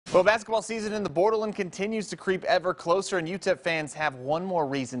Well, basketball season in the Borderland continues to creep ever closer, and UTEP fans have one more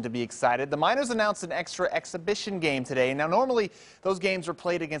reason to be excited. The Miners announced an extra exhibition game today. Now, normally those games are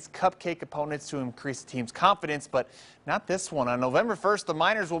played against cupcake opponents to increase the team's confidence, but not this one. On November 1st, the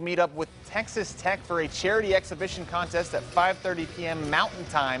Miners will meet up with Texas Tech for a charity exhibition contest at 5:30 p.m. Mountain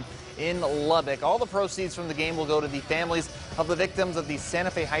Time in Lubbock. All the proceeds from the game will go to the families of the victims of the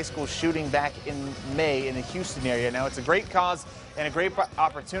Santa Fe High School shooting back in May in the Houston area. Now, it's a great cause and a great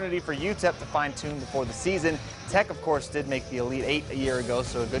opportunity for UTEP to fine-tune before the season. Tech, of course, did make the Elite Eight a year ago,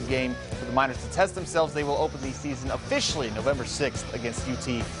 so a good game for the Miners to test themselves. They will open the season officially November 6th against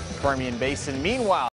UT Permian Basin. Meanwhile,